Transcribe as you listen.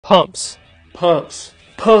Pumps. Pumps.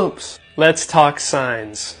 Pumps. Let's talk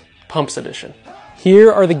signs. Pumps edition.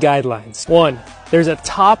 Here are the guidelines. 1. There's a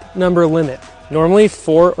top number limit, normally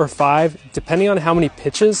 4 or 5, depending on how many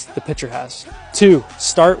pitches the pitcher has. 2.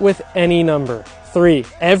 Start with any number. 3.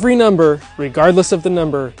 Every number, regardless of the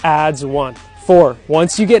number, adds 1. 4.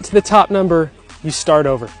 Once you get to the top number, you start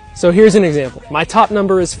over. So here's an example. My top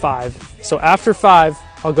number is 5, so after 5,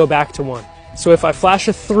 I'll go back to 1. So if I flash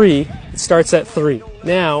a 3, it starts at 3.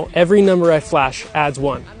 Now, every number I flash adds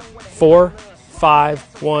 1. 4,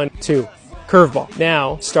 5, 1, 2. Curveball.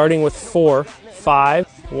 Now, starting with 4,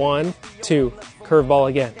 5, 1, 2. Curveball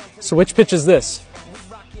again. So which pitch is this?